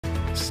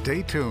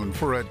Stay tuned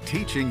for a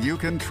teaching you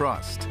can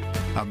trust,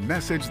 a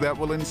message that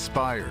will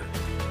inspire,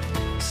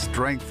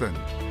 strengthen,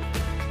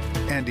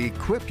 and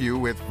equip you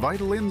with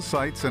vital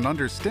insights and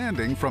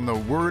understanding from the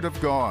Word of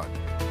God.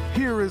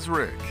 Here is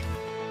Rick.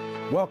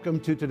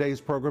 Welcome to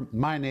today's program.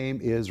 My name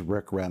is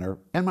Rick Renner,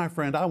 and my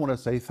friend, I want to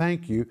say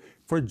thank you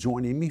for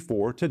joining me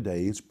for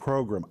today's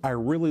program. I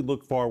really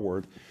look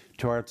forward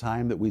to our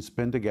time that we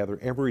spend together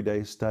every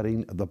day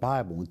studying the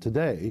Bible. And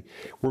today,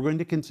 we're going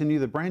to continue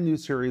the brand new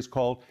series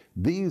called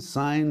These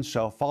Signs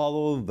Shall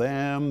Follow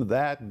Them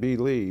That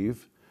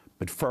Believe.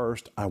 But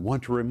first, I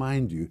want to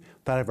remind you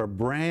that I have a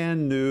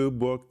brand new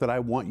book that I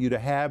want you to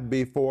have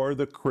before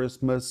the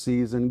Christmas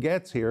season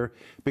gets here,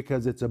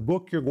 because it's a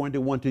book you're going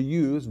to want to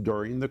use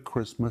during the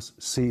Christmas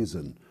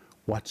season.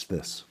 Watch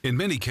this. In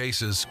many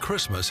cases,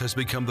 Christmas has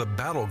become the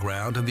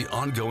battleground in the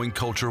ongoing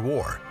culture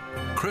war.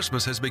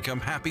 Christmas has become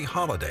happy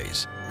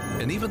holidays,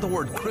 and even the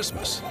word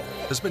Christmas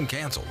has been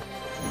canceled.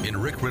 In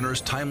Rick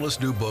Renner's timeless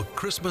new book,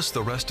 Christmas,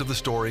 the Rest of the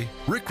Story,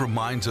 Rick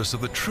reminds us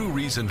of the true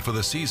reason for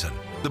the season,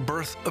 the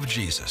birth of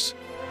Jesus.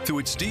 Through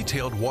its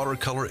detailed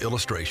watercolor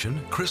illustration,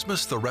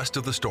 Christmas, the Rest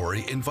of the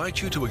Story invites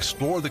you to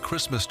explore the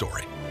Christmas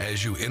story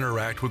as you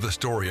interact with the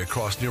story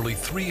across nearly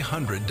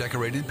 300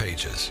 decorated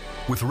pages.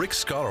 With Rick's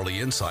scholarly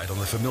insight on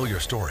the familiar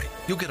story,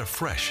 you'll get a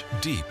fresh,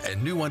 deep,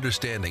 and new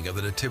understanding of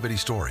the Nativity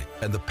story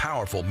and the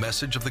powerful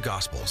message of the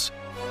Gospels.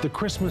 The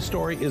Christmas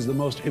story is the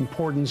most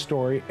important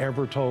story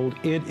ever told.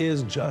 It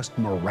is just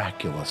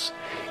miraculous.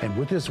 And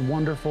with this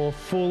wonderful,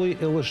 fully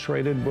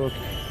illustrated book,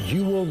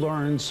 you will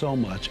learn so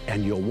much,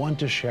 and you'll want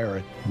to share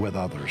it with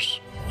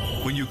others.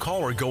 When you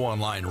call or go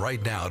online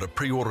right now to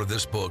pre-order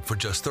this book for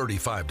just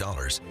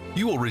 $35,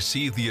 you will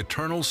receive the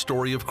eternal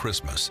story of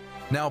Christmas,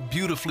 now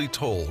beautifully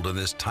told in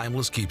this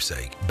timeless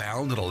keepsake.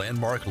 Bound in a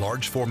landmark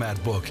large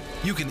format book,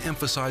 you can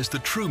emphasize the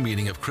true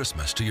meaning of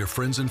Christmas to your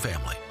friends and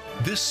family.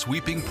 This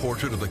sweeping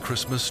portrait of the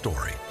Christmas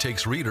story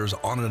takes readers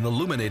on an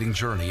illuminating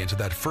journey into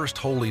that first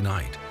holy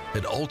night,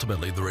 and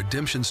ultimately the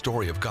redemption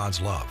story of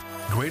God's love.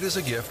 Great as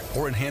a gift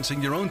or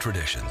enhancing your own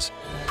traditions.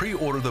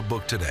 Pre-order the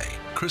book today,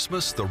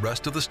 Christmas, the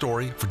Rest of the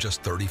Story, for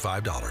just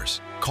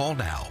 $35. Call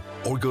now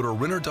or go to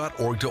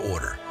Renner.org to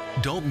order.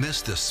 Don't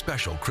miss this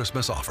special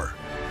Christmas offer.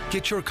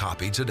 Get your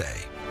copy today.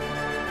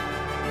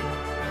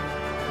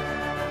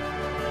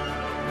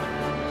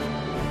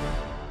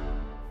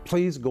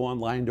 Please go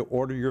online to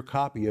order your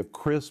copy of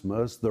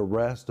Christmas, the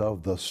Rest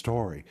of the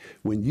Story.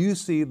 When you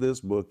see this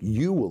book,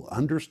 you will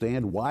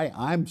understand why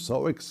I'm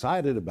so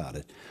excited about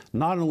it.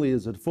 Not only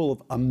is it full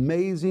of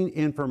amazing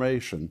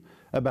information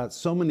about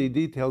so many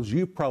details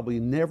you've probably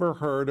never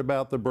heard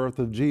about the birth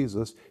of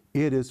Jesus,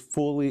 it is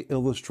fully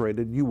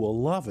illustrated. You will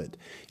love it.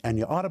 And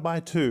you ought to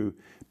buy two,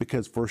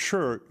 because for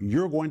sure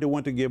you're going to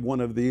want to give one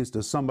of these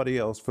to somebody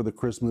else for the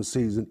Christmas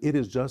season. It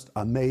is just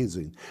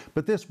amazing.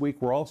 But this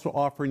week we're also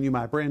offering you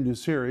my brand new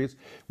series,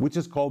 which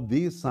is called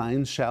These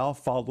Signs Shall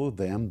Follow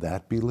Them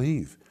That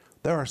Believe.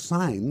 There are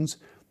signs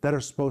that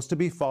are supposed to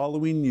be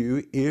following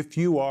you if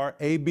you are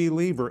a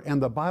believer.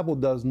 And the Bible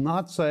does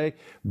not say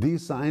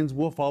these signs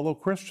will follow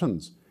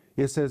Christians.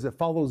 It says it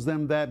follows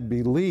them that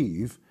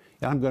believe.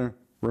 And I'm going to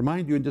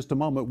remind you in just a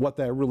moment what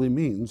that really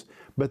means.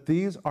 But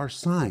these are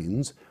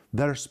signs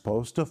that are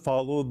supposed to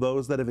follow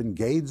those that have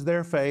engaged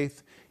their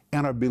faith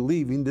and are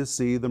believing to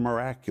see the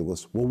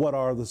miraculous. Well, what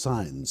are the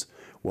signs?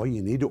 Well,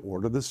 you need to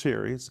order the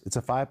series. It's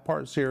a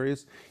 5-part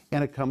series,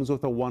 and it comes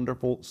with a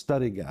wonderful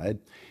study guide.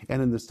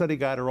 And in the study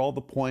guide are all the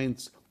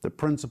points, the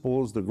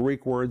principles, the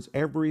Greek words,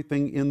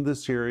 everything in the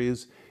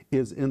series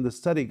is in the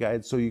study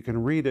guide, so you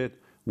can read it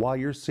while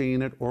you're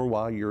seeing it or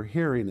while you're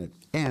hearing it.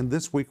 And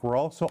this week we're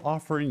also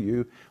offering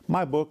you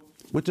my book,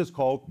 which is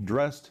called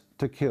Dressed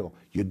to Kill.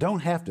 You don't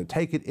have to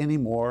take it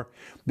anymore,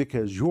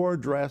 because you're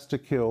dressed to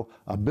kill,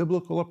 a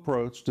biblical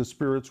approach to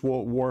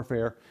spiritual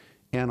warfare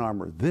and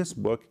armor. This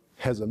book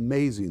has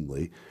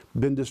amazingly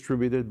been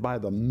distributed by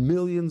the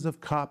millions of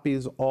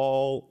copies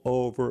all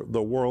over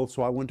the world.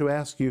 So I want to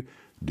ask you,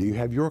 do you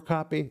have your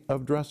copy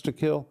of Dressed to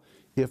Kill?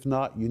 If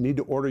not, you need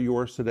to order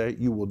yours today.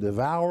 You will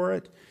devour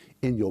it,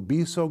 and you'll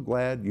be so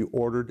glad you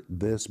ordered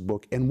this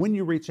book. And when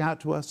you reach out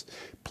to us,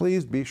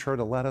 please be sure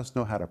to let us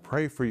know how to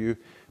pray for you,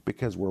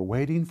 because we're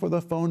waiting for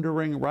the phone to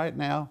ring right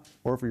now,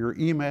 or for your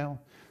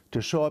email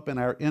to show up in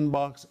our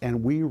inbox,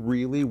 and we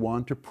really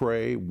want to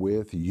pray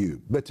with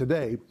you. But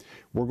today,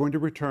 we're going to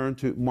return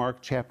to Mark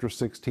chapter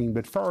 16.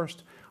 But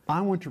first,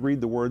 I want to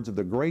read the words of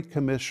the Great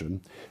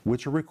Commission,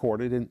 which are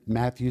recorded in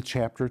Matthew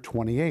chapter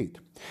 28.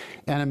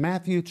 And in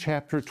Matthew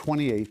chapter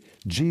 28,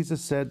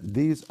 Jesus said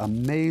these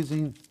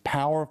amazing,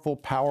 powerful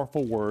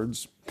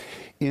words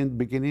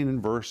beginning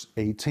in verse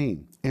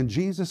 18. And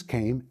Jesus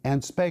came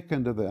and spake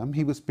unto them.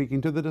 He was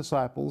speaking to the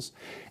disciples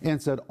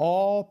and said,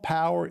 all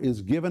power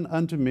is given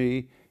unto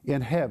me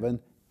in heaven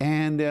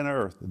and in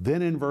earth.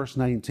 Then in verse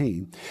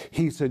 19,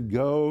 he said,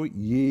 go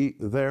ye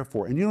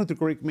therefore. And you know what the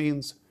Greek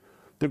means?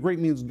 The Greek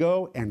means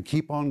go and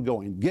keep on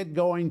going. Get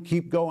going,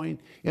 keep going.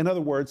 In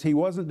other words, he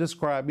wasn't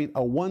describing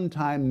a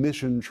one-time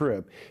mission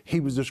trip. He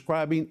was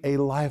describing a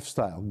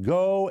lifestyle.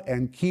 Go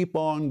and keep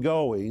on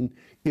going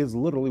is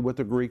literally what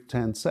the Greek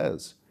tense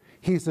says.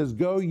 He says,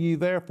 go ye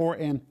therefore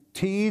and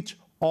teach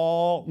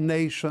all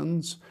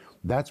nations.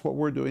 That's what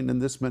we're doing in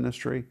this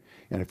ministry.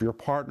 And if you're a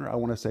partner, I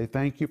want to say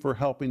thank you for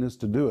helping us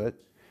to do it.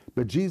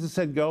 But Jesus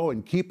said, go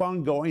and keep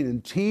on going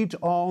and teach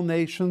all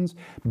nations,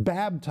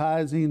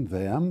 baptizing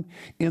them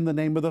in the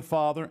name of the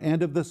Father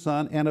and of the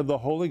Son and of the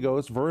Holy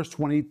Ghost. Verse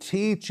 20,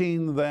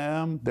 teaching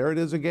them, there it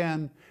is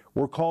again.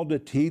 We're called to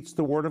teach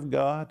the Word of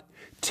God,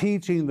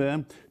 teaching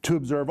them to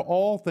observe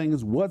all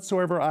things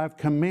whatsoever I've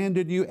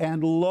commanded you,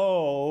 and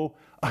lo,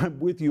 I'm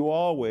with you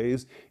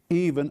always,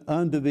 even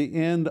unto the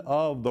end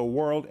of the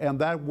world. And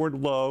that word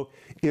lo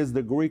is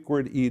the Greek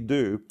word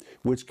idou,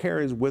 which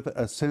carries with it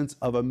a sense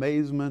of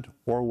amazement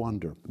or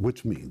wonder,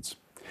 which means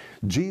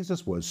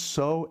Jesus was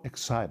so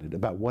excited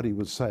about what he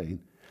was saying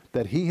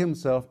that he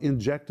himself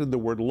injected the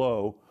word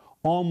lo,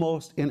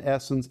 almost in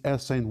essence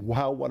as saying,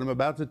 wow, what I'm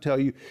about to tell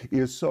you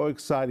is so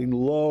exciting.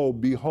 Lo,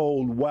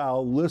 behold, wow,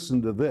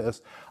 listen to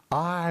this.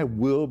 I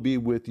will be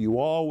with you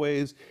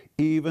always,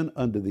 even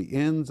unto the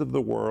ends of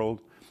the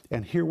world.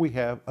 And here we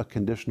have a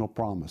conditional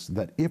promise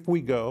that if we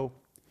go,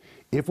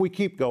 if we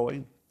keep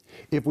going,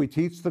 if we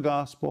teach the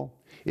gospel,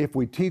 if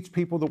we teach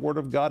people the Word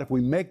of God, if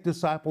we make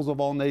disciples of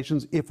all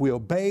nations, if we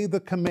obey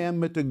the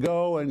commandment to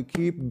go and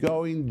keep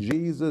going,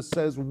 Jesus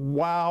says,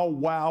 wow,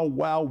 wow,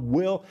 wow,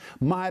 will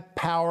my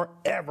power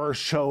ever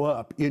show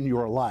up in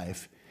your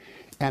life?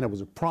 And it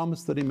was a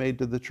promise that he made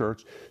to the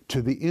church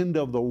to the end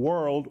of the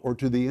world or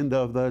to the end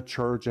of the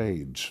church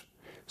age.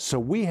 So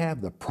we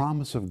have the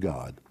promise of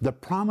God, the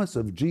promise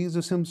of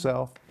Jesus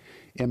himself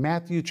in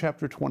Matthew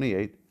chapter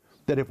 28,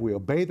 that if we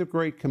obey the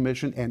Great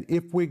Commission and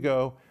if we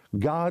go,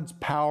 God's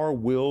power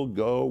will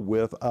go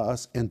with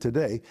us. And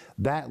today,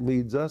 that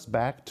leads us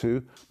back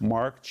to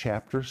Mark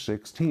chapter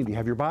 16. Do you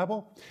have your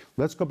Bible?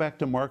 Let's go back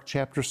to Mark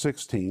chapter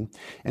 16.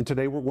 And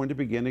today we're going to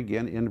begin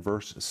again in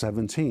verse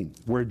 17,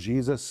 where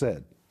Jesus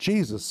said,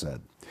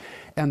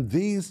 and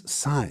these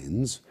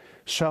signs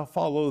shall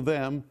follow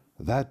them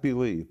that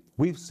believe.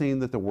 We've seen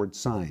that the word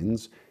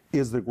signs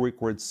is the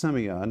Greek word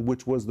semeion,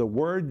 which was the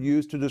word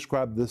used to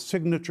describe the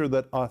signature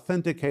that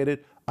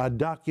authenticated a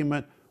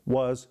document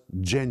was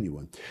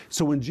genuine.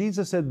 So when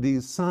Jesus said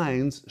these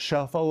signs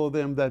shall follow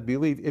them that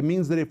believe, it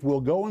means that if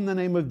we'll go in the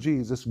name of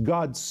Jesus,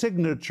 God's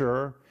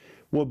signature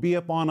will be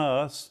upon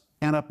us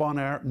and upon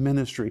our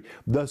ministry.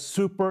 The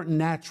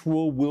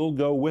supernatural will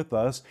go with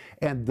us,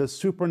 and the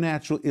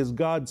supernatural is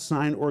God's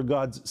sign or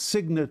God's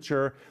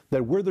signature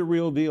that we're the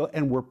real deal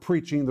and we're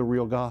preaching the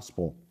real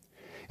gospel.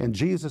 And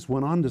Jesus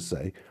went on to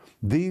say,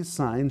 these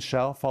signs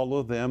shall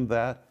follow them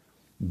that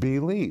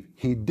believe.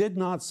 He did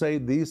not say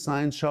these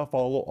signs shall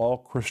follow all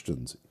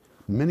Christians.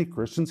 Many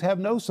Christians have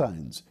no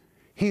signs.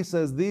 He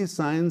says these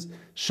signs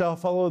shall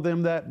follow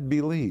them that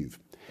believe.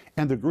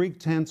 And the Greek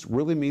tense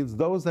really means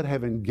those that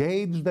have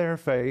engaged their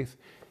faith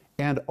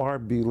and are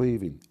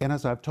believing. And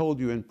as I've told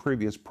you in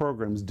previous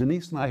programs,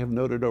 Denise and I have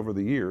noted over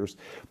the years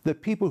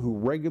that people who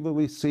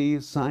regularly see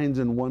signs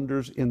and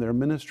wonders in their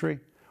ministry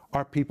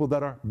are people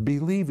that are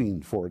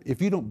believing for it.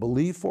 If you don't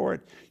believe for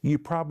it, you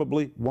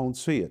probably won't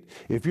see it.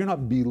 If you're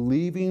not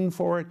believing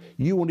for it,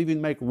 you won't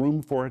even make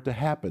room for it to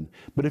happen.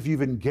 But if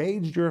you've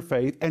engaged your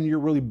faith and you're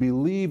really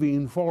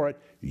believing for it,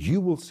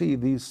 you will see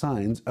these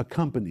signs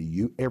accompany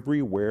you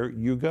everywhere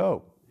you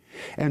go.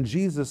 And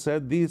Jesus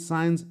said, these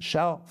signs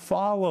shall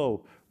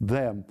follow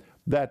them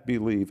that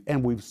believe.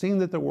 And we've seen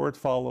that the word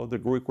follow, the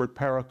Greek word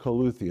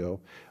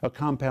parakoloutheo, a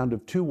compound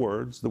of two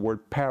words. The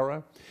word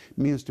para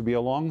means to be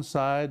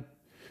alongside,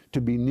 to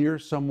be near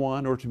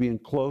someone, or to be in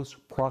close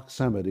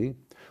proximity.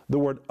 The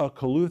word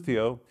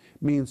akolutheo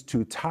means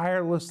to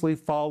tirelessly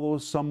follow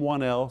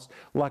someone else,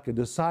 like a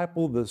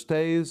disciple that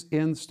stays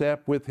in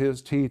step with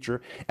his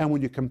teacher. And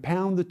when you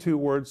compound the two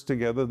words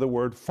together, the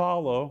word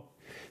follow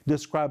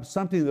describes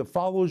something that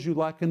follows you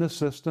like an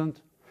assistant,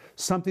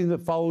 something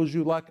that follows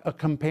you like a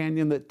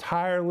companion that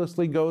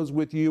tirelessly goes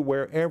with you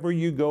wherever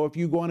you go. If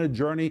you go on a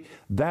journey,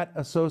 that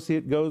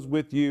associate goes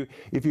with you.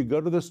 If you go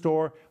to the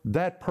store,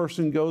 that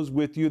person goes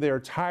with you. They are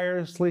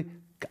tirelessly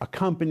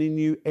accompanying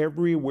you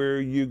everywhere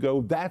you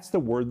go. That's the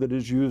word that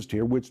is used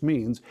here, which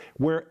means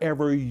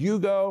wherever you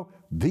go,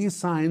 these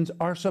signs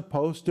are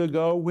supposed to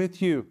go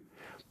with you.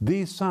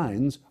 These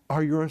signs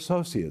are your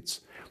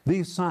associates.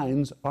 These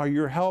signs are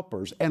your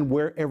helpers. And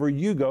wherever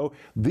you go,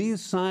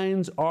 these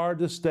signs are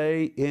to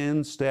stay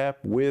in step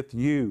with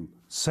you.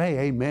 Say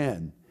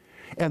amen.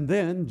 And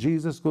then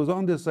Jesus goes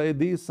on to say,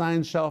 these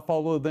signs shall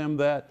follow them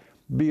that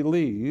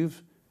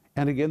believe.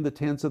 And again, the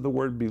tense of the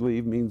word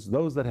believe means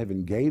those that have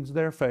engaged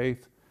their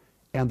faith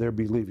and they're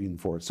believing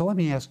for it. So let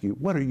me ask you,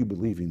 what are you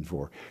believing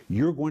for?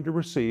 You're going to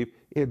receive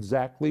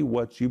exactly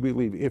what you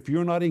believe. If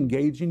you're not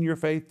engaging your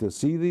faith to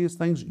see these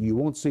things, you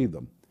won't see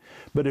them.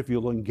 But if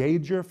you'll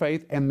engage your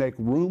faith and make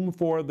room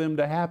for them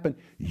to happen,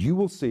 you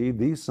will see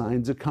these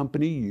signs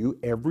accompany you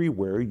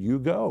everywhere you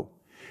go.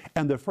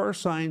 And the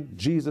first sign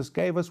Jesus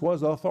gave us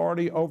was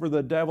authority over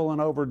the devil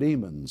and over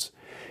demons.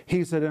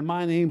 He said, in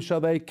my name shall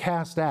they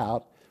cast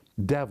out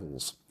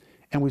devils.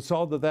 And we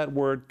saw that that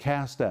word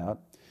cast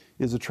out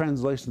is a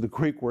translation of the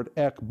Greek word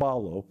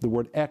ekbalo. The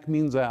word ek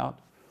means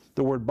out.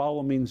 The word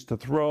balo means to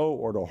throw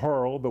or to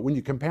hurl. But when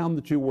you compound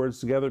the two words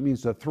together, it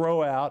means to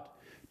throw out,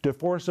 to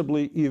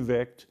forcibly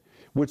evict,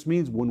 which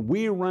means when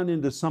we run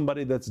into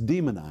somebody that's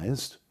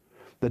demonized,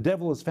 the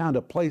devil has found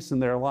a place in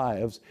their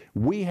lives,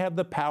 we have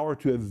the power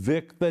to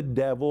evict the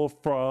devil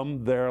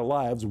from their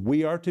lives.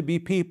 We are to be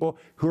people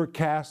who are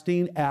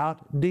casting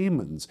out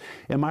demons.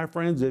 And my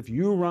friends, if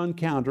you run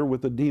counter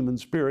with a demon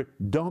spirit,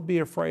 don't be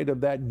afraid of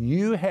that.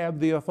 You have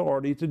the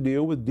authority to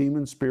deal with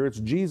demon spirits.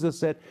 Jesus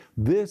said,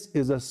 this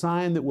is a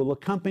sign that will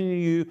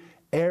accompany you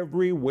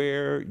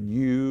everywhere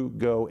you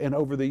go. And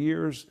over the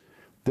years,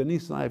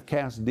 Denise and I have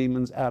cast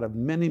demons out of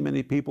many,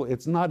 many people.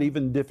 It's not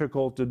even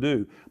difficult to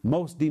do.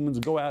 Most demons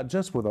go out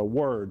just with a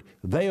word.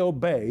 They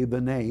obey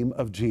the name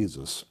of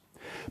Jesus.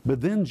 But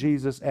then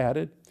Jesus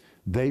added,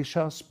 they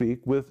shall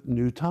speak with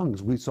new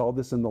tongues. We saw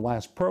this in the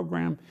last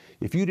program.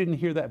 If you didn't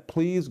hear that,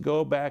 please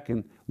go back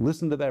and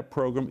listen to that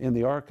program in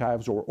the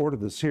archives or order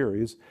the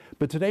series.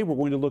 But today we're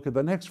going to look at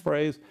the next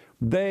phrase,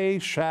 they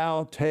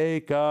shall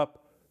take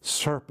up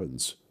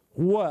serpents.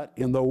 What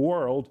in the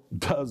world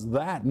does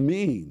that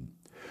mean?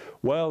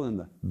 Well, in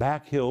the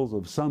back hills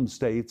of some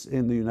states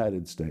in the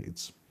United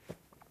States,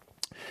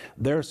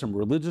 there are some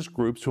religious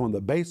groups who on the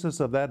basis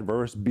of that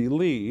verse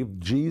believe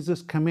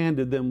Jesus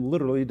commanded them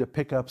literally to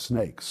pick up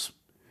snakes.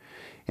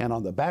 And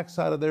on the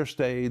backside of their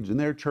stage in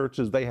their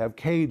churches, they have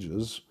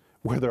cages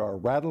where there are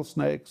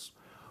rattlesnakes,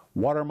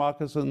 water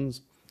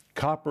moccasins,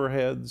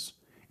 copperheads,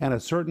 and at a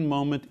certain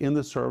moment in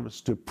the service,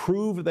 to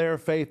prove their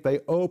faith, they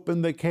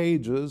open the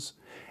cages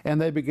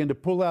and they begin to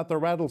pull out the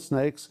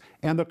rattlesnakes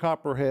and the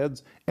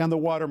copperheads and the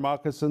water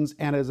moccasins,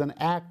 and as an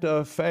act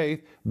of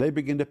faith, they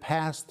begin to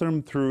pass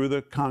them through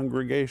the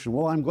congregation.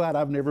 Well, I'm glad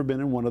I've never been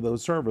in one of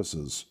those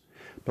services.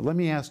 But let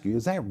me ask you,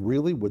 is that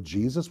really what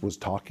Jesus was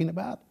talking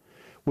about?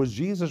 Was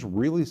Jesus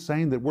really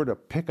saying that we're to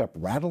pick up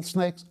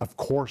rattlesnakes? Of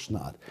course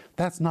not.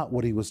 That's not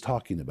what he was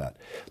talking about.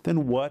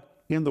 Then what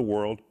in the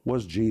world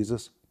was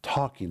Jesus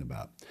talking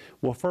about?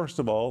 Well, first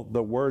of all,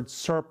 the word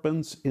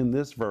serpents in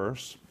this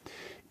verse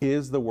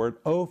is the word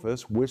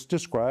ophis, which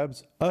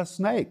describes a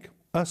snake.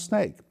 A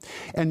snake.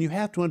 And you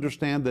have to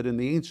understand that in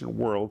the ancient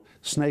world,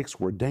 snakes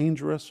were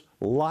dangerous,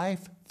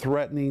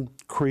 life-threatening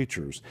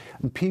creatures.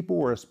 And people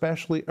were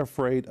especially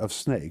afraid of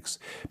snakes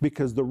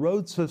because the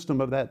road system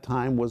of that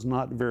time was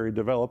not very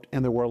developed,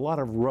 and there were a lot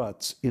of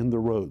ruts in the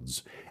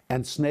roads.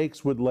 And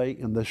snakes would lay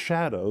in the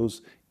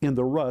shadows in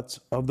the ruts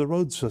of the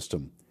road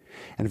system.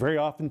 And very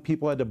often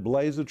people had to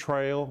blaze a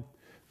trail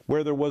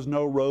where there was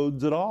no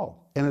roads at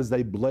all. And as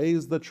they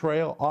blazed the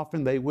trail,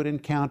 often they would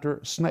encounter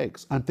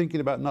snakes. I'm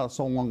thinking about not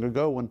so long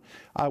ago when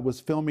I was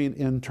filming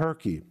in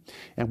Turkey,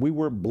 and we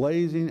were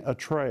blazing a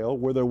trail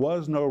where there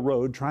was no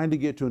road, trying to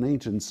get to an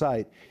ancient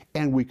site,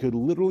 and we could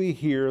literally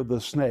hear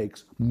the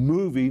snakes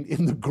moving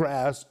in the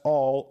grass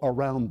all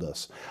around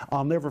us.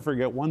 I'll never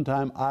forget one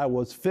time I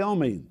was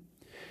filming,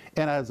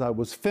 and as I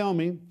was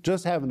filming,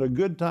 just having a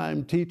good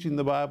time teaching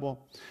the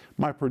Bible,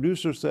 my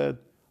producer said,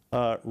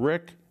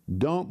 Rick,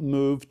 don't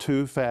move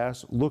too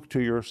fast, look to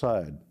your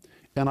side.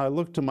 And I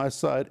looked to my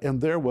side, and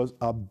there was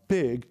a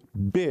big,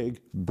 big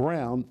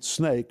brown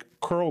snake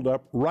curled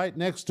up right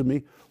next to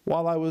me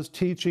while I was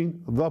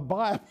teaching the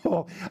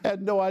Bible. I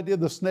had no idea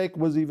the snake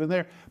was even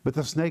there, but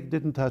the snake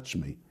didn't touch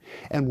me.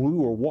 And when we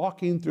were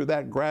walking through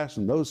that grass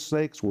and those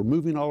snakes were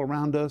moving all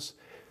around us,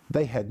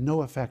 they had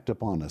no effect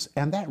upon us.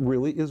 And that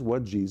really is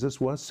what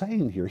Jesus was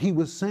saying here. He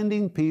was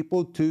sending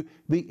people to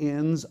the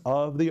ends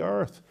of the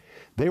earth.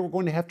 They were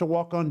going to have to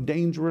walk on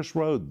dangerous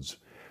roads.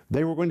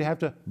 They were going to have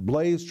to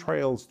blaze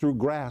trails through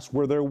grass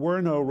where there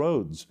were no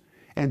roads.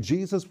 And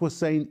Jesus was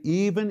saying,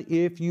 even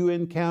if you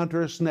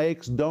encounter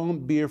snakes,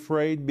 don't be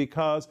afraid,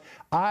 because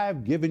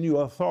I've given you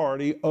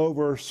authority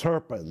over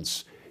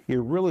serpents. It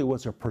really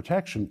was a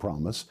protection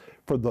promise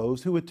for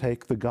those who would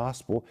take the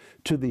gospel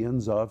to the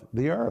ends of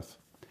the earth.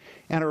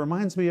 And it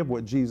reminds me of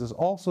what Jesus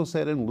also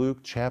said in Luke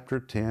chapter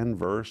 10,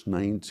 verse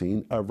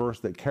 19, a verse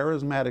that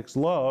charismatics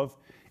love.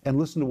 And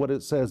listen to what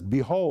it says,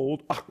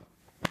 behold,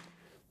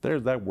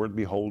 there's that word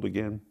behold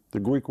again, the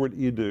Greek word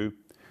idou.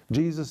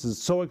 Jesus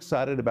is so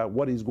excited about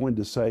what he's going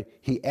to say,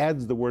 he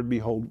adds the word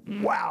behold.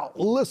 Wow,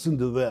 listen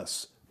to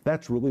this.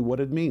 That's really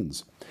what it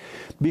means.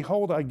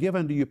 Behold, I give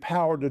unto you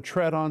power to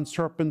tread on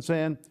serpents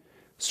and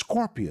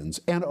scorpions,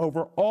 and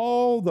over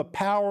all the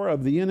power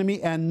of the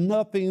enemy, and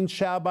nothing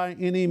shall by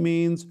any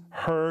means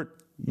hurt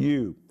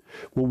you.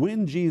 Well,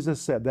 when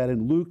Jesus said that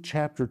in Luke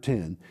chapter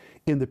 10,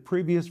 in the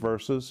previous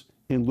verses,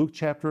 in Luke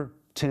chapter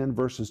 10,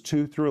 verses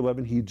 2 through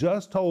 11, he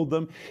just told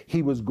them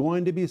he was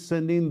going to be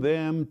sending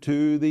them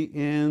to the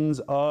ends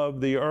of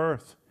the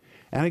earth.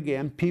 And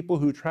again, people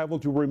who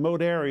traveled to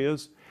remote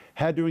areas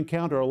had to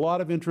encounter a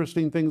lot of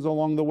interesting things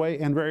along the way,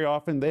 and very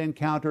often they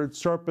encountered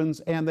serpents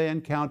and they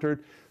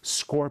encountered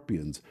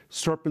scorpions.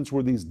 Serpents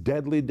were these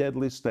deadly,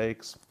 deadly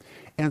snakes,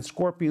 and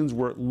scorpions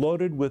were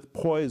loaded with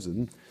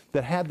poison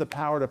that had the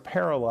power to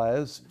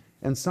paralyze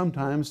and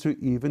sometimes to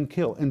even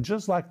kill. And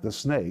just like the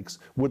snakes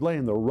would lay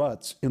in the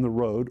ruts in the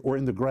road or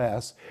in the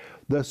grass,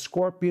 the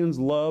scorpions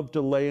love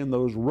to lay in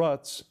those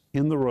ruts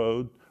in the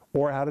road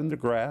or out in the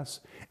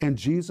grass. And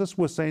Jesus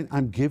was saying,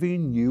 I'm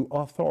giving you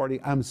authority.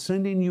 I'm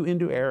sending you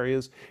into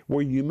areas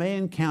where you may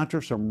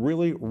encounter some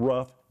really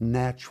rough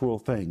natural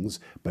things.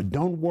 But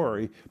don't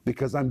worry,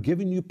 because I'm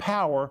giving you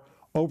power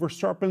over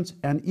serpents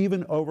and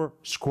even over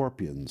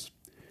scorpions.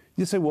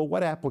 You say, well,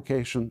 what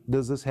application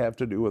does this have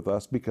to do with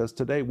us? Because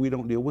today we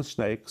don't deal with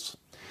snakes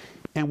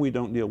and we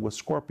don't deal with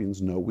scorpions.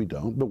 No, we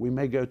don't. But we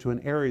may go to an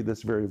area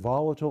that's very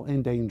volatile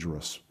and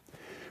dangerous,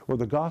 where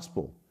the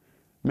gospel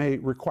may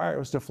require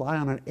us to fly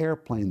on an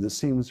airplane that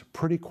seems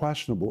pretty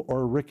questionable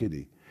or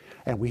rickety.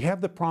 And we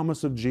have the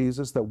promise of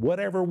Jesus that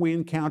whatever we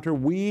encounter,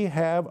 we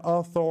have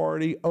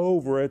authority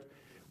over it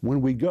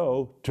when we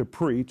go to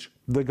preach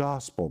the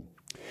gospel.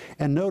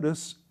 And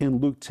notice in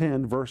Luke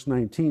 10, verse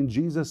 19,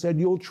 Jesus said,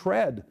 you'll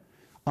tread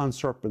on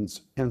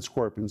serpents and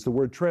scorpions. The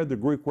word tread, the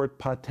Greek word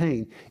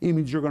patein, it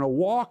means you're going to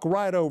walk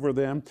right over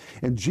them.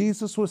 And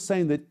Jesus was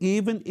saying that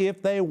even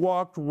if they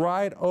walked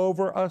right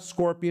over a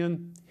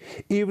scorpion,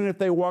 even if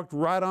they walked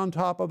right on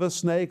top of a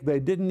snake, they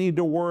didn't need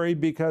to worry,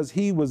 because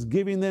he was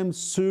giving them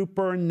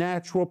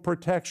supernatural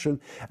protection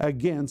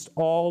against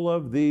all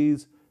of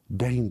these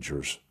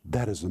dangers.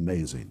 That is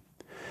amazing.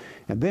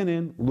 And then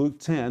in Luke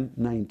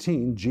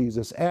 10:19,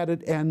 Jesus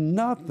added, and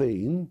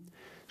nothing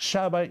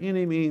shall by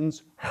any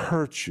means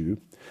hurt you.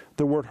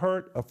 The word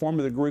hurt, a form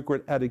of the Greek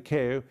word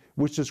adikeo,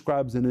 which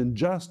describes an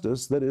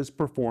injustice that is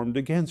performed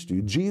against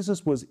you.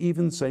 Jesus was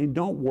even saying,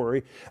 don't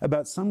worry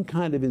about some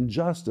kind of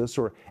injustice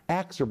or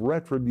acts of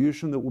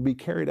retribution that will be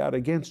carried out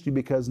against you,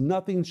 because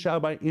nothing shall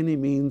by any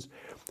means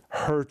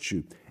hurt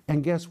you.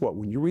 And guess what?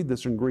 When you read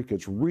this in Greek,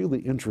 it's really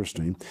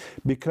interesting,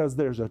 because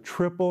there's a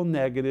triple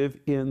negative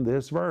in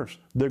this verse.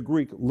 The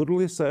Greek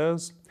literally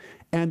says,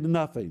 and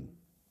nothing.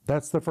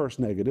 That's the first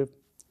negative.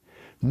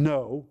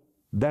 No,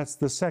 that's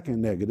the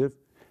second negative.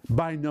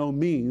 By no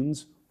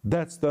means,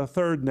 that's the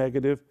third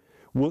negative,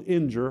 will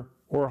injure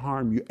or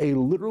harm you. A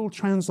literal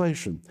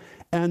translation.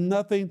 And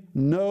nothing,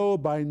 no,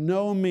 by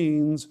no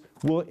means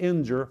will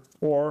injure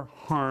or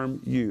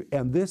harm you.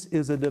 And this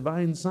is a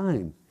divine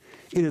sign.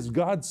 It is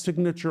God's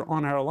signature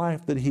on our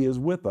life that he is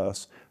with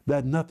us,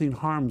 that nothing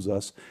harms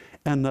us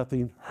and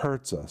nothing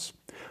hurts us.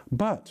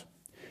 But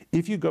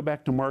if you go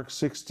back to Mark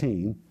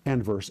 16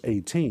 and verse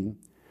 18,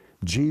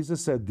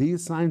 Jesus said,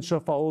 these signs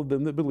shall follow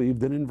them that believe.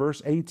 Then in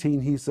verse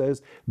 18, he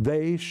says,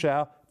 they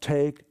shall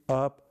take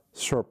up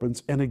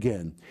serpents. And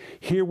again,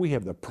 here we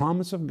have the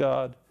promise of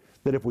God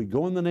that if we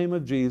go in the name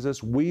of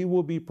Jesus, we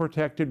will be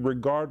protected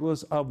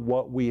regardless of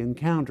what we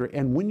encounter.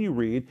 And when you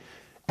read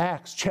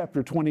Acts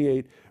chapter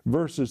 28,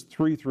 verses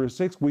 3 through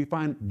 6, we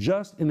find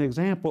just an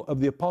example of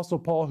the Apostle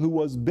Paul who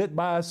was bit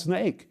by a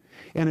snake.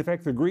 And in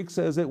fact, the Greek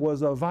says it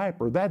was a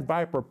viper. That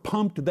viper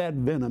pumped that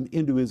venom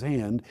into his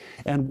hand.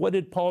 And what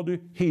did Paul do?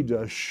 He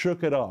just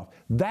shook it off.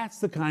 That's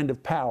the kind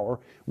of power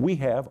we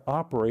have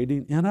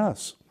operating in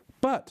us.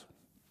 But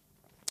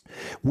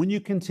when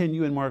you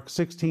continue in Mark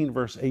 16,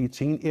 verse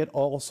 18, it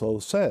also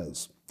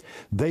says,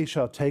 they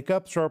shall take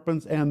up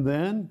serpents, and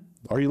then,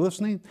 are you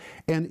listening?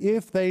 And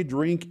if they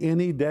drink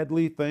any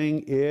deadly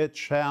thing, it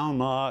shall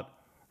not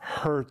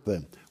hurt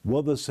them.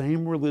 Well, the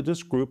same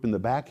religious group in the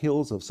back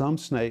hills of some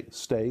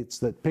states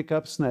that pick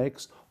up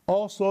snakes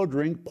also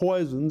drink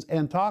poisons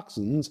and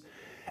toxins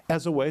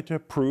as a way to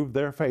prove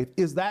their faith.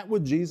 Is that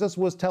what Jesus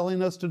was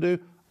telling us to do?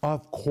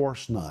 Of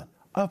course not.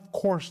 Of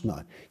course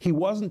not. He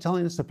wasn't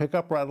telling us to pick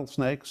up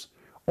rattlesnakes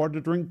or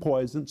to drink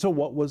poison. So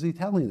what was he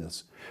telling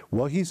us?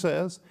 Well, he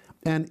says,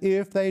 and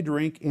if they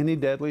drink any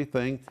deadly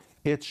thing,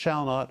 it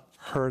shall not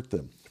hurt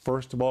them.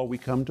 First of all, we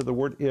come to the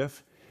word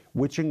if,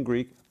 which in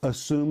Greek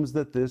assumes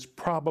that this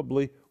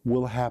probably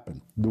will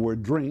happen. The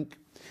word drink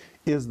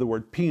is the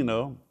word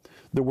pino.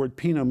 The word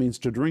pino means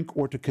to drink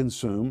or to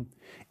consume,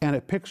 and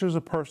it pictures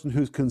a person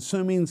who's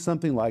consuming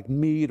something like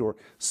meat or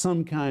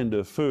some kind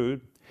of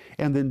food.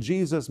 And then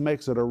Jesus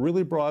makes it a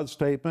really broad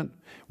statement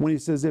when he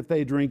says if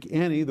they drink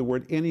any, the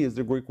word any is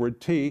the Greek word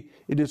ti,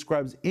 it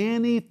describes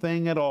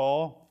anything at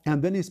all.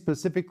 And then he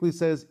specifically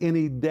says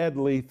any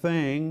deadly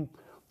thing.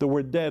 The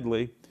word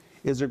deadly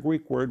is a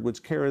Greek word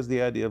which carries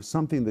the idea of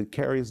something that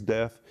carries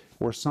death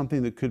or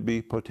something that could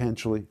be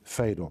potentially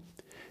fatal.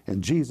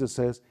 And Jesus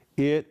says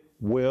it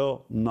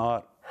will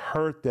not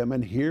hurt them.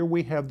 And here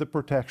we have the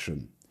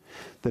protection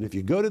that if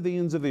you go to the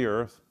ends of the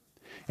earth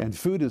and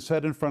food is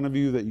set in front of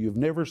you that you've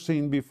never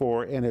seen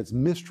before and it's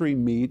mystery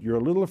meat, you're a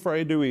little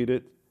afraid to eat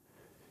it,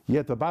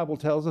 yet the Bible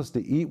tells us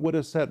to eat what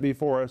is set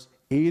before us,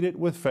 eat it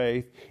with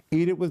faith,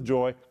 eat it with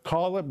joy,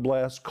 call it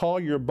blessed, call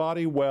your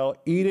body well,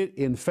 eat it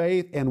in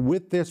faith and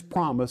with this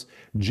promise.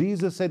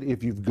 Jesus said,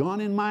 if you've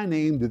gone in my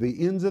name to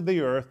the ends of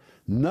the earth,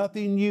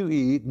 nothing you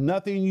eat,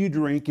 nothing you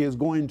drink is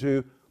going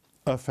to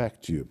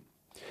affect you.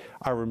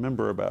 I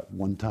remember about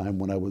one time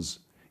when I was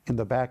in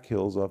the back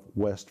hills of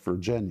West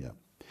Virginia.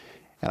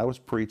 And I was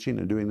preaching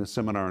and doing a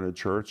seminar in a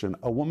church, and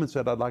a woman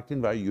said, I'd like to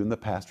invite you and the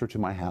pastor to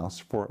my house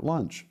for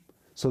lunch.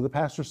 So the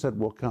pastor said,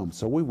 well, come.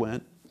 So we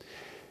went,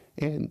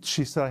 and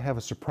she said, I have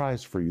a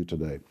surprise for you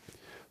today.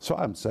 So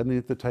I'm sitting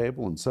at the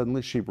table, and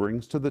suddenly she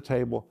brings to the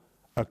table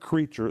a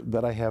creature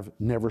that I have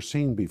never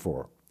seen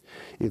before.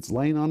 It's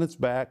laying on its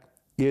back.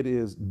 It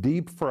is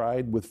deep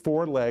fried with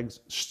 4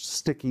 legs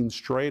sticking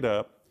straight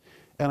up.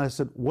 And I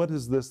said, what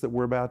is this that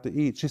we're about to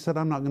eat? She said,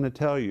 I'm not going to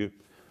tell you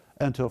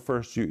until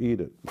first you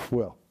eat it.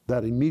 Well,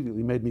 that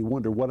immediately made me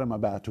wonder what I'm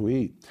about to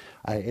eat.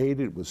 I ate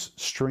it. It was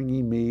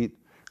stringy meat,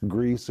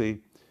 greasy.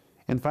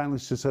 And finally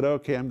she said,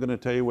 okay, I'm going to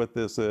tell you what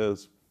this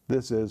is.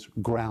 This is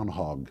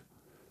groundhog.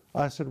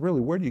 I said,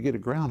 really, where do you get a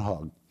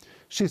groundhog?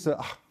 She said,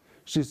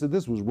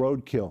 this was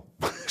roadkill.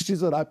 She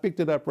said, I picked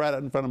it up right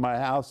out in front of my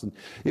house and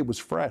it was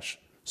fresh.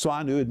 So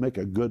I knew it'd make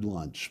a good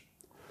lunch.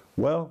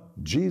 Well,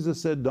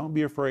 Jesus said, don't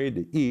be afraid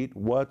to eat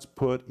what's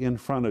put in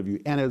front of you.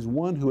 And as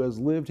one who has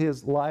lived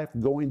his life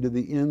going to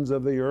the ends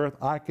of the earth,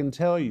 I can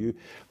tell you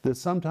that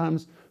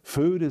sometimes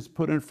food is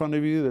put in front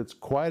of you that's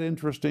quite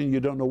interesting.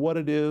 You don't know what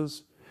it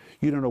is.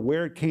 You don't know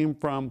where it came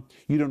from.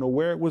 You don't know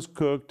where it was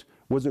cooked.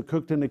 Was it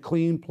cooked in a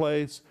clean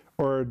place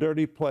or a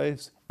dirty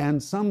place?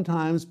 And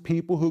sometimes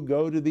people who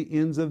go to the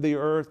ends of the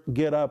earth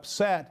get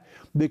upset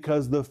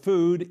because the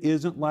food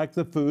isn't like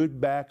the food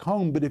back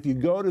home. But if you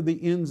go to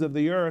the ends of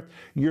the earth,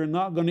 you're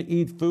not going to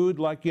eat food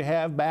like you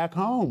have back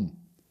home.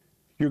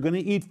 You're going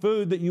to eat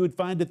food that you would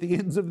find at the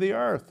ends of the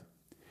earth.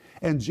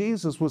 And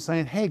Jesus was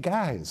saying, hey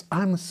guys,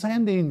 I'm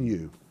sending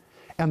you.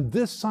 And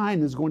this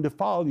sign is going to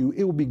follow you.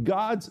 It will be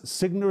God's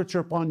signature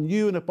upon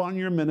you and upon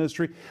your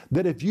ministry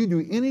that if you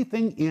do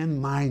anything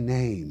in my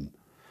name,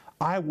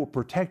 I will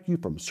protect you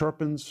from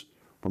serpents,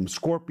 from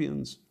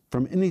scorpions,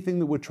 from anything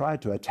that would try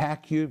to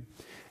attack you.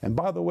 And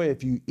by the way,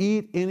 if you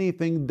eat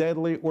anything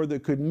deadly or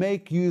that could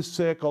make you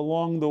sick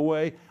along the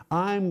way,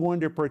 I'm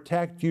going to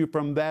protect you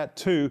from that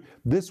too.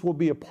 This will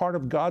be a part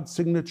of God's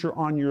signature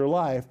on your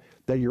life,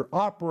 that you're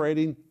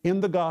operating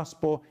in the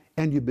gospel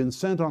and you've been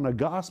sent on a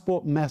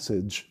gospel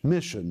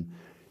mission.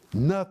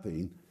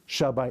 Nothing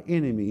shall by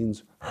any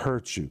means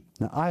hurt you.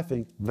 Now, I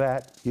think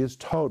that is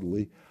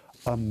totally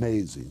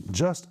amazing,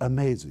 just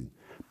amazing.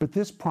 But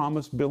this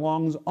promise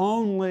belongs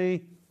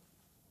only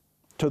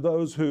to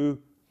those who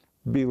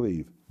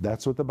believe.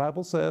 That's what the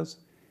Bible says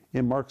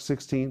in Mark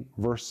 16,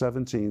 verse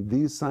 17.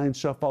 These signs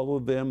shall follow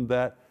them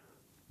that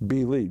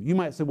believe. You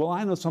might say, well,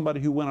 I know somebody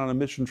who went on a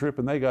mission trip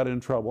and they got in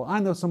trouble. I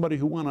know somebody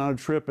who went on a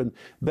trip and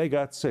they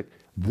got sick.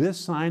 This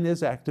sign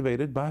is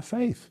activated by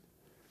faith.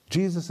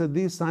 Jesus said,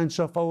 these signs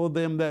shall follow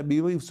them that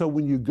believe. So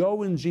when you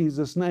go in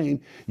Jesus'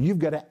 name, you've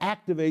got to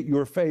activate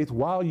your faith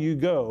while you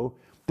go,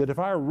 that if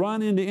I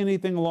run into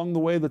anything along the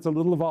way that's a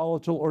little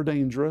volatile or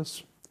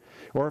dangerous,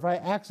 or if I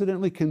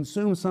accidentally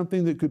consume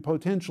something that could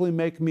potentially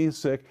make me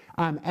sick,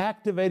 I'm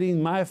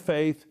activating my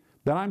faith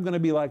that I'm going to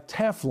be like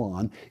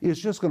Teflon. It's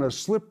just going to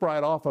slip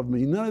right off of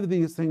me. None of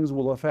these things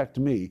will affect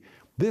me.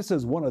 This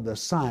is one of the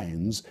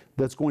signs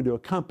that's going to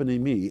accompany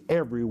me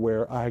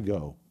everywhere I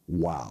go.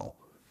 Wow.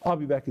 I'll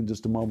be back in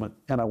just a moment,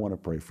 and I want to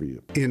pray for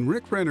you. In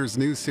Rick Renner's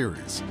new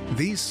series,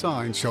 These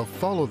Signs Shall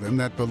Follow Them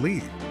That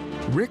Believe,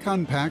 Rick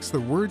unpacks the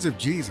words of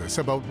Jesus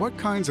about what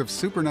kinds of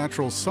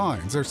supernatural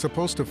signs are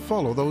supposed to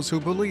follow those who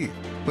believe.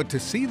 But to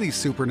see these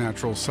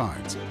supernatural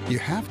signs, you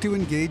have to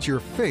engage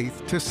your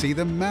faith to see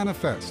them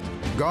manifest.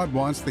 God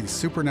wants these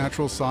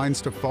supernatural signs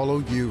to follow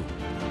you.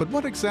 But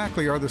what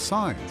exactly are the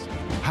signs?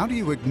 How do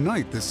you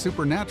ignite the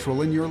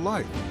supernatural in your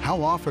life?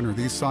 How often are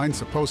these signs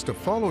supposed to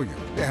follow you?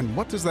 And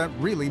what does that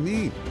really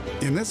mean?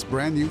 In this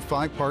brand new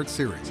 5-part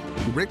series,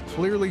 Rick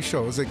clearly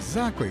shows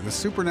exactly the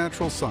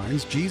supernatural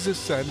signs Jesus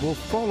said will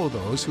follow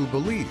those who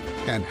believe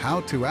and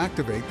how to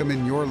activate them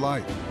in your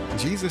life.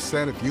 Jesus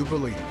said if you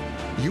believe,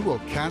 you will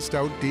cast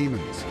out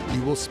demons.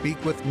 You will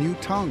speak with new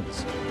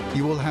tongues.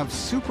 You will have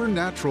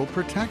supernatural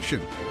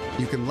protection.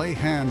 You can lay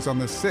hands on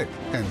the sick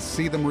and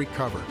see them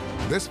recover.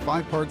 This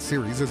 5-part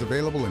series is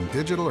available in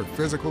digital or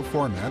physical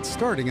formats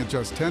starting at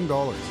just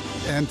 $10.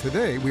 And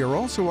today we are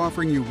also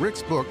offering you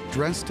Rick's book,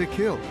 Dressed to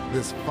Kill.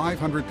 This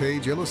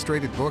 500-page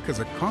illustrated book is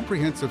a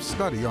comprehensive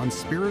study on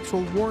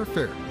spiritual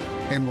warfare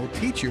and will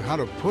teach you how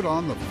to put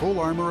on the full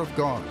armor of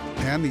God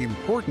and the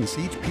importance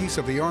each piece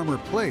of the armor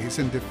plays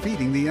in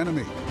defeating the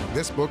enemy.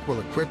 This book will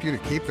equip you to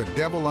keep the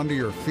devil under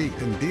your feet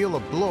and deal a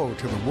blow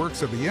to the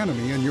works of the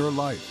enemy in your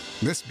life.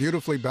 This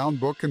beautifully bound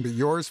book can be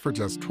yours for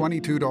just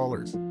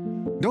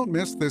 $22. Don't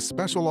miss this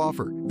special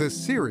offer, this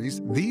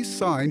series, These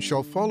Signs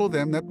Shall Follow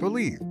Them That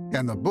Believe,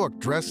 and the book,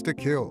 Dressed to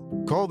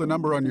Kill. Call the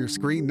number on your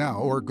screen now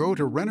or go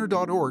to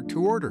Renner.org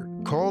to order.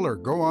 Call or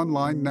go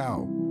online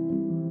now.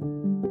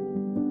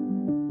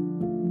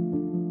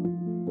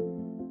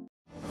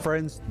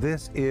 Friends,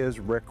 this is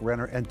Rick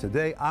Renner, and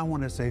today I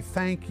want to say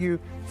thank you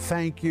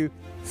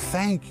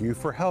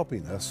for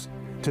helping us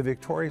to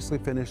victoriously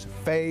finish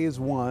phase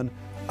 1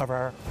 of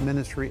our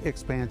ministry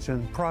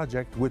expansion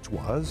project, which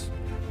was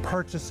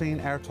purchasing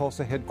our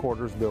Tulsa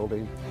headquarters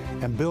building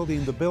and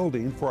building the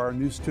building for our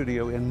new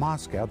studio in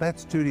Moscow. That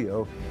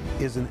studio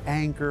is an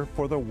anchor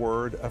for the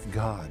Word of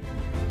God.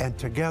 And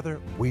together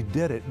we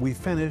did it. We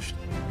finished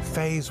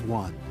phase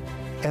 1.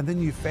 And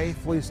then you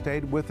faithfully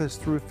stayed with us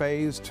through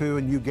phase 2,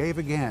 and you gave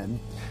again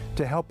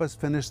to help us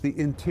finish the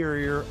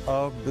interior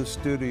of the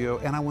studio.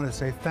 And I want to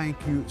say thank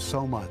you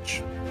so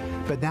much.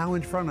 But now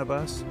in front of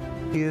us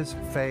is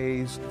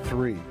phase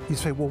 3. You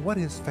say, well, what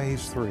is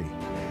phase 3?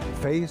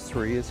 Phase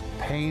 3 is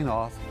paying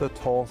off the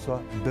Tulsa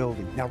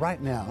building. Now,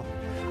 right now,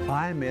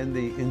 I'm in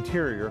the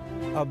interior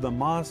of the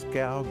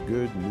Moscow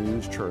Good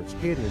News Church.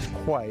 It is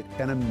quite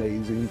an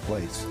amazing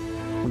place.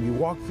 When you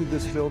walk through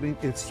this building,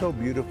 it's so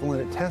beautiful,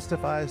 and it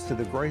testifies to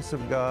the grace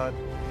of God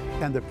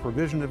and the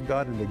provision of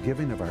God and the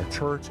giving of our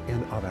church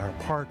and of our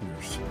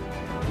partners.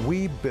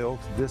 We built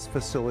this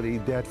facility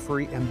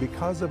debt-free, and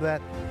because of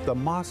that, the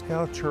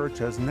Moscow Church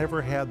has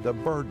never had the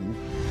burden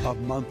of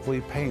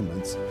monthly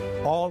payments.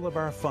 All of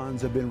our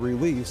funds have been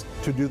released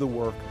to do the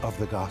work of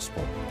the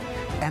gospel.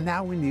 And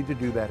now we need to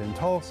do that in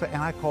Tulsa,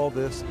 and I call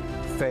this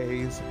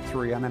phase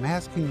 3. And I'm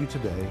asking you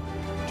today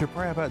to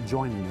pray about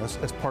joining us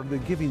as part of the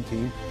giving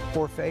team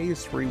for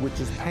phase 3, which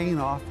is paying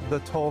off the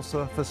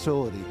Tulsa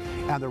facility.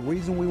 And the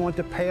reason we want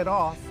to pay it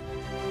off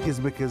is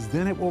because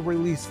then it will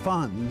release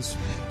funds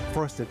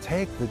for us to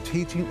take the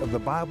teaching of the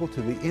Bible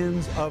to the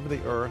ends of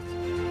the earth.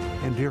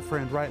 And dear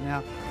friend, right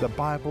now, the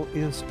Bible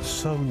is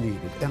so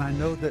needed. And I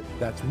know that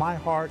that's my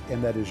heart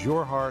and that is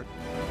your heart.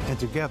 And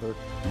together,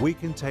 we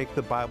can take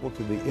the Bible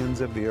to the ends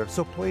of the earth.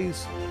 So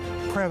please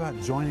pray about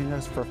joining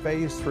us for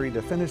phase 3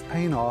 to finish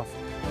paying off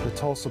the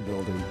Tulsa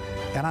building.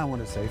 And I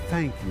want to say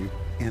thank you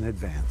in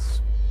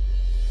advance.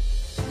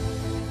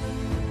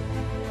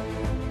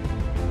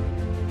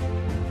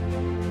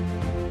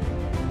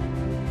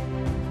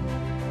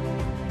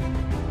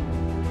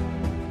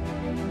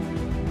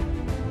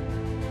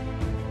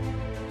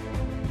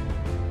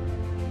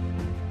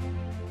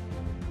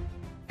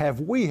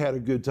 Have we had a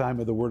good time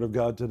with the Word of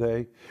God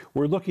today?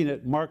 We're looking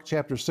at Mark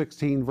chapter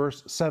 16,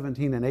 verse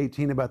 17 and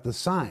 18 about the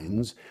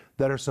signs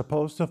that are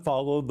supposed to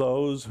follow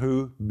those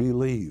who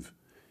believe.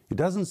 It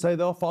doesn't say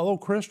they'll follow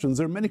Christians.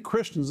 There are many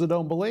Christians that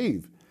don't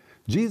believe.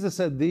 Jesus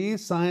said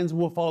these signs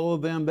will follow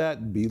them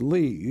that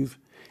believe.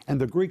 And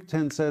the Greek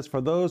tense says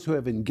for those who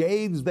have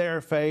engaged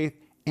their faith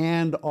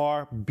and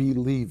are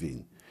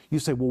believing. You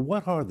say, well,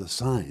 what are the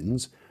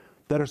signs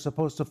that are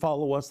supposed to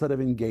follow us that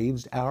have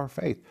engaged our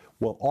faith?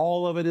 Well,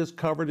 all of it is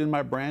covered in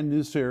my brand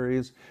new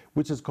series,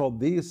 which is called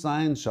These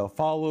Signs Shall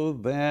Follow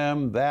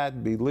Them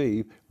That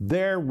Believe.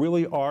 There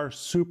really are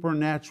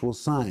supernatural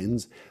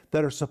signs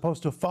that are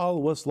supposed to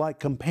follow us like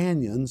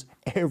companions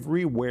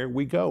everywhere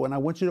we go. And I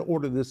want you to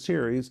order this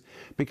series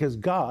because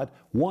God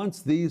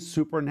wants these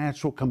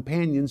supernatural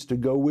companions to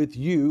go with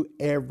you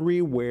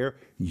everywhere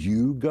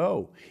you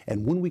go.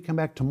 And when we come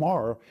back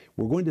tomorrow,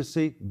 we're going to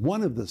see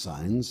one of the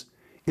signs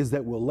is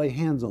that we'll lay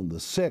hands on the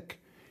sick,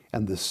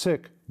 and the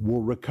sick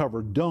will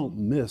recover. Don't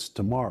miss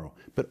tomorrow.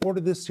 But order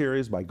this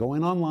series by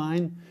going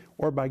online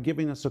or by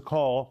giving us a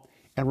call.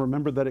 And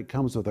remember that it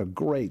comes with a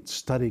great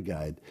study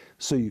guide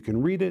so you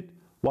can read it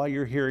while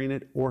you're hearing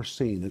it or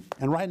seeing it.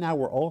 And right now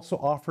we're also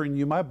offering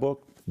you my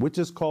book, which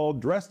is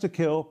called Dressed to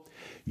Kill.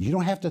 You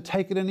don't have to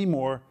take it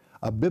anymore.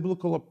 A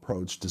biblical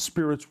approach to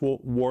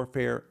spiritual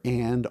warfare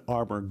and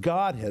armor.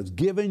 God has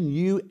given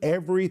you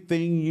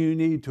everything you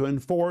need to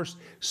enforce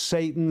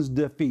Satan's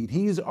defeat.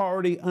 He's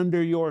already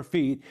under your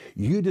feet.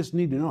 You just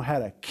need to know how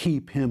to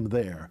keep him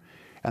there.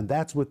 And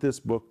that's what this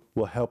book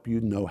will help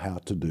you know how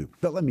to do.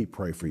 But let me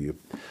pray for you.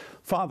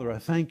 Father, I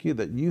thank you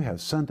that you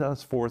have sent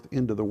us forth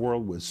into the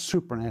world with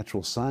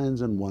supernatural signs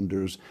and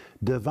wonders,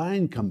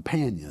 divine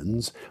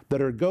companions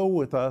that are go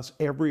with us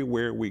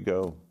everywhere we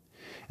go.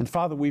 And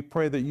Father, we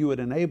pray that you would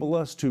enable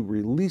us to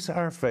release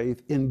our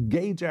faith,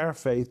 engage our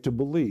faith to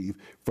believe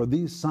for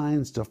these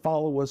signs to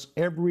follow us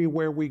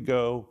everywhere we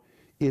go.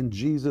 In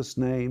Jesus'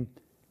 name,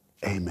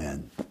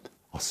 amen.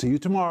 I'll see you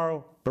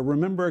tomorrow. But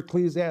remember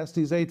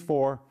Ecclesiastes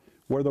 8:4,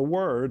 where the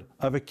word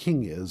of a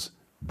king is,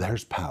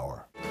 there's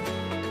power.